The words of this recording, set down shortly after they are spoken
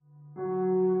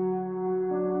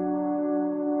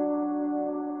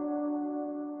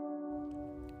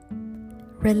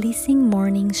Releasing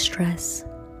morning stress.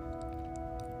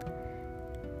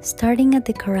 Starting at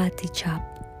the karate chop.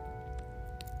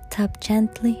 Tap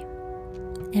gently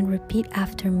and repeat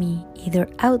after me, either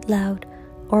out loud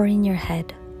or in your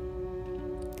head.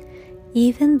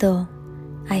 Even though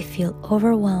I feel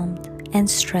overwhelmed and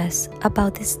stressed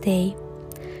about this day,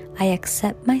 I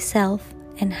accept myself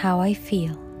and how I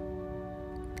feel.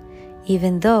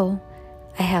 Even though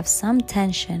I have some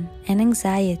tension and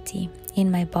anxiety in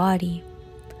my body,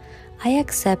 I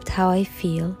accept how I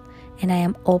feel and I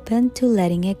am open to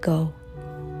letting it go.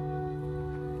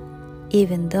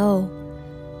 Even though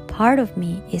part of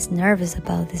me is nervous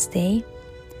about this day,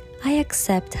 I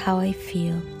accept how I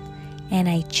feel and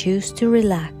I choose to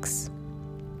relax.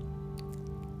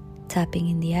 Tapping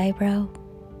in the eyebrow.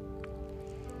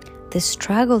 The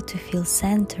struggle to feel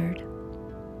centered.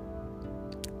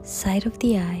 Side of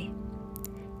the eye.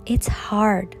 It's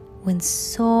hard when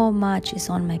so much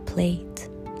is on my plate.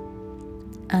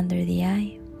 Under the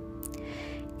eye.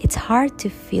 It's hard to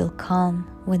feel calm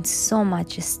when so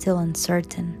much is still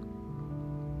uncertain.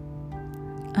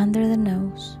 Under the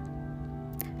nose.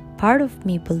 Part of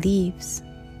me believes.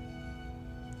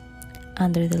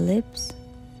 Under the lips.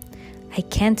 I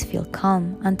can't feel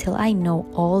calm until I know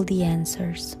all the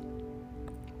answers.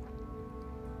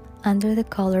 Under the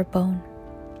collarbone.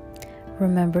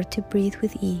 Remember to breathe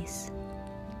with ease.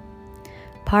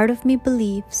 Part of me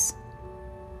believes.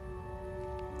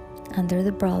 Under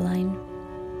the brow line.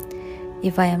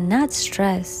 If I am not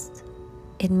stressed,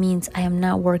 it means I am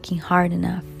not working hard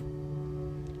enough.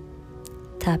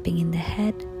 Tapping in the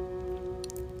head.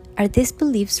 Are these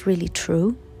beliefs really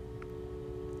true?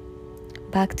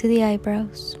 Back to the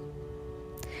eyebrows.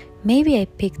 Maybe I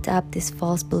picked up this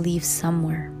false belief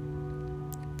somewhere.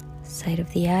 Side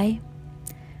of the eye.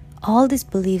 All these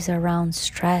beliefs around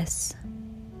stress.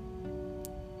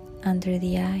 Under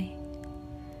the eye.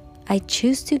 I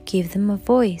choose to give them a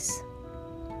voice.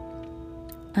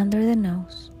 Under the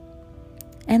nose.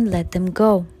 And let them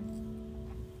go.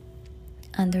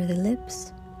 Under the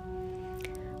lips.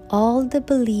 All the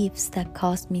beliefs that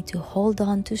caused me to hold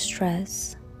on to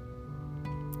stress.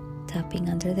 Tapping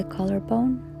under the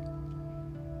collarbone.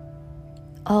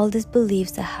 All these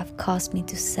beliefs that have caused me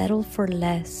to settle for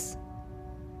less.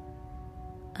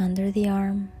 Under the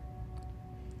arm.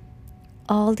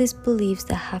 All these beliefs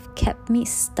that have kept me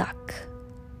stuck.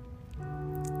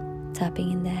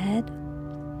 Tapping in the head.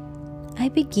 I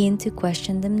begin to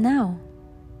question them now.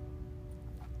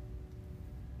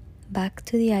 Back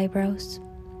to the eyebrows.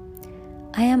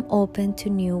 I am open to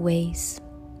new ways.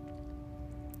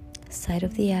 Side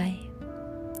of the eye.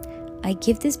 I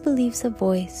give these beliefs a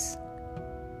voice.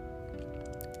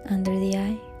 Under the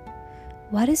eye.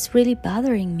 What is really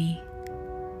bothering me?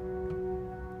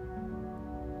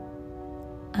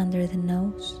 Under the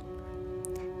nose.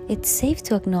 It's safe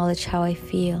to acknowledge how I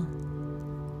feel.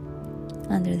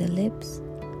 Under the lips.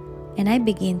 And I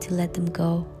begin to let them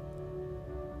go.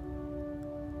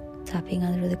 Tapping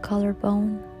under the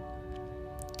collarbone.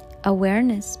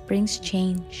 Awareness brings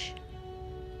change.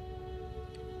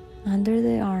 Under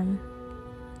the arm.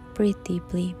 Breathe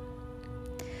deeply.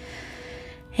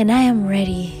 And I am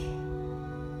ready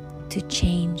to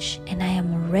change, and I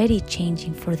am already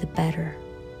changing for the better.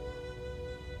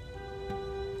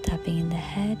 Tapping in the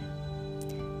head.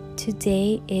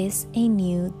 Today is a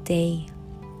new day.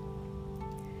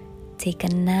 Take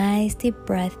a nice deep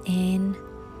breath in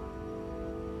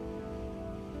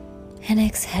and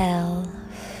exhale.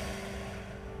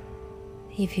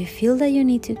 If you feel that you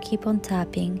need to keep on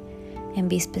tapping and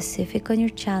be specific on your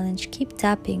challenge, keep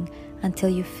tapping until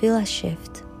you feel a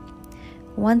shift.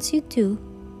 Once you do,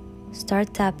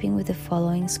 start tapping with the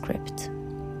following script.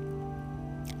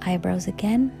 Eyebrows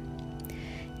again.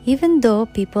 Even though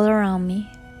people around me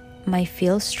might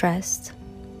feel stressed.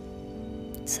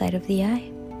 Side of the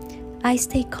eye. I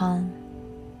stay calm.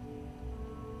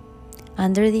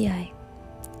 Under the eye.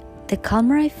 The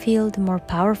calmer I feel, the more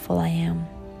powerful I am.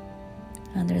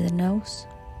 Under the nose.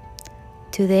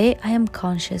 Today I am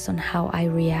conscious on how I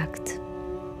react.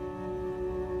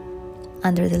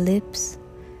 Under the lips.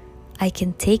 I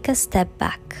can take a step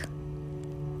back.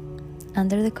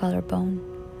 Under the collarbone.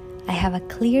 I have a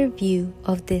clear view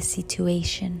of this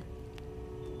situation.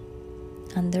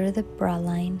 Under the brow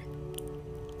line.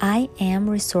 I am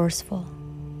resourceful.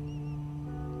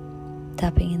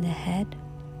 Tapping in the head.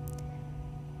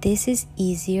 This is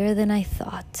easier than I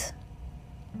thought.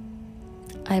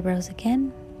 Eyebrows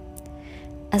again.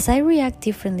 As I react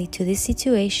differently to this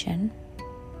situation,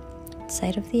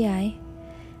 side of the eye,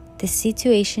 the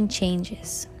situation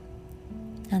changes.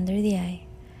 Under the eye.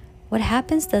 What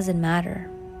happens doesn't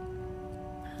matter.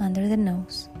 Under the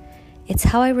nose. It's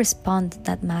how I respond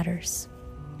that matters.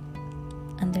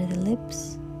 Under the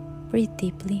lips, breathe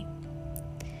deeply.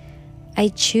 I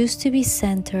choose to be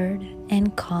centered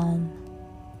and calm.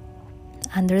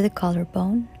 Under the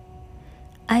collarbone,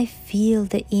 I feel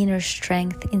the inner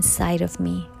strength inside of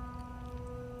me.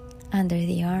 Under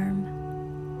the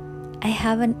arm, I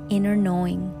have an inner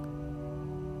knowing.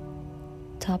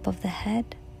 Top of the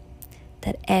head,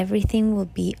 that everything will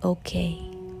be okay.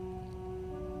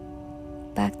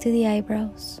 Back to the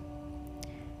eyebrows.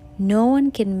 No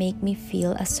one can make me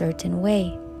feel a certain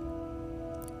way.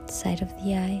 Side of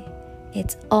the eye,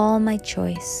 it's all my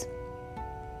choice.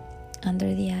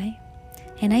 Under the eye,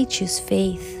 and I choose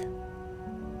faith.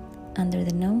 Under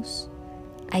the nose,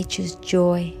 I choose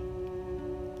joy.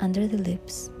 Under the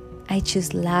lips, I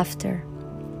choose laughter.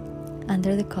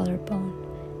 Under the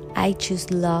collarbone, I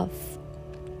choose love.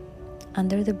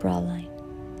 Under the brow line,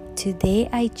 today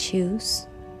I choose,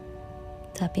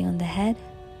 tapping on the head,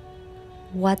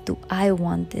 what do I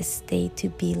want this day to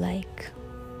be like?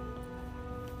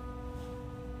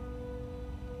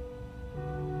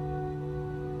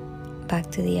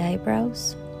 Back to the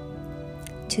eyebrows.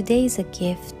 Today is a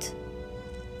gift.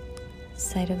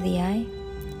 Side of the eye,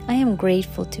 I am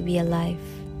grateful to be alive.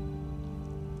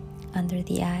 Under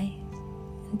the eye,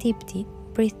 deep,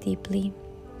 breathe deeply.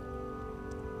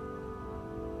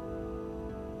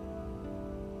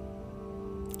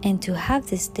 And to have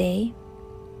this day,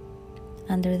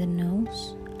 under the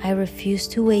nose, I refuse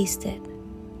to waste it.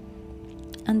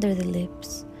 Under the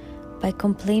lips, by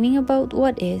complaining about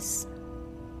what is.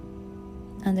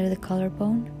 Under the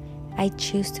collarbone, I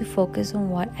choose to focus on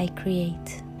what I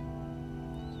create.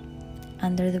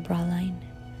 Under the brow line,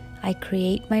 I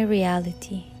create my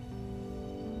reality.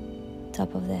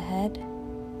 Top of the head,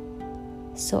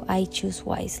 so I choose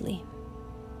wisely.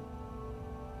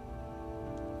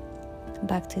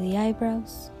 Back to the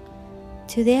eyebrows.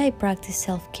 Today I practice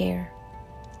self-care.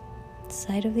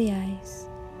 Side of the eyes,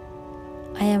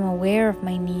 I am aware of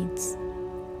my needs.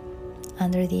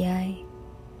 Under the eye,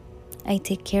 I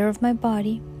take care of my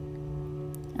body.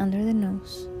 Under the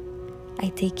nose, I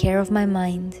take care of my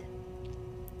mind.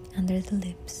 Under the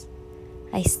lips,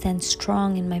 I stand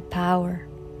strong in my power.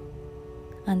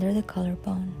 Under the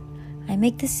collarbone, I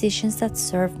make decisions that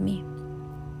serve me.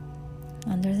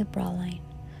 Under the brow line,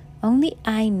 only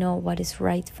I know what is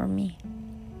right for me.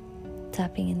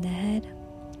 Tapping in the head,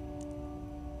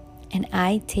 and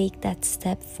I take that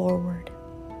step forward.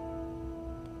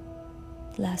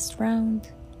 Last round.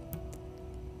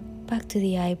 Back to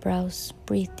the eyebrows,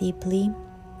 breathe deeply.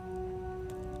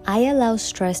 I allow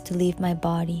stress to leave my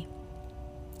body.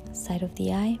 Side of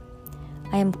the eye,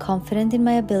 I am confident in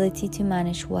my ability to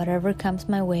manage whatever comes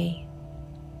my way.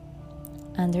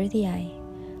 Under the eye,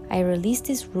 I release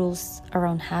these rules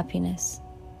around happiness.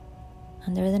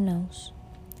 Under the nose,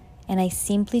 and I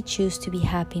simply choose to be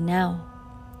happy now.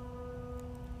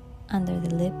 Under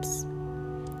the lips,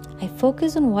 I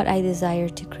focus on what I desire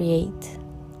to create.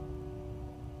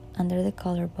 Under the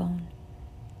collarbone,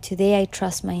 today I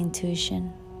trust my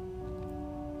intuition.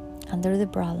 Under the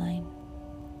brow line,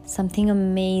 something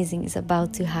amazing is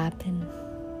about to happen.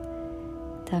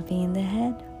 Tapping in the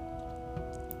head,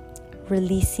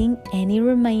 releasing any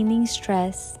remaining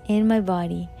stress in my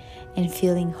body and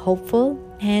feeling hopeful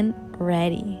and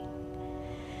ready.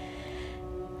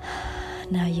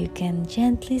 Now you can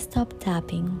gently stop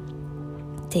tapping.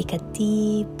 Take a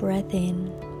deep breath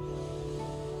in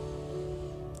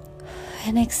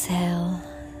and exhale.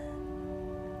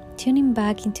 Tuning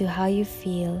back into how you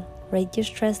feel, rate your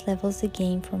stress levels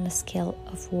again from a scale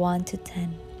of 1 to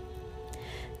 10.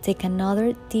 Take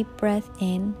another deep breath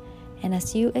in, and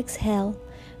as you exhale,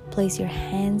 place your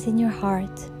hands in your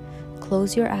heart,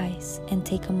 close your eyes, and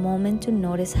take a moment to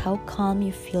notice how calm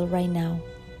you feel right now.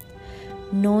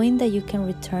 Knowing that you can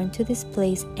return to this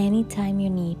place anytime you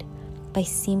need by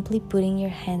simply putting your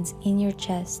hands in your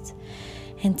chest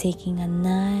and taking a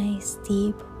nice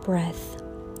deep breath.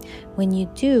 When you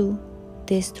do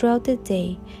this throughout the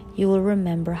day, you will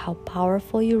remember how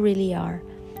powerful you really are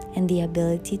and the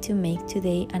ability to make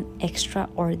today an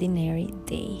extraordinary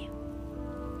day.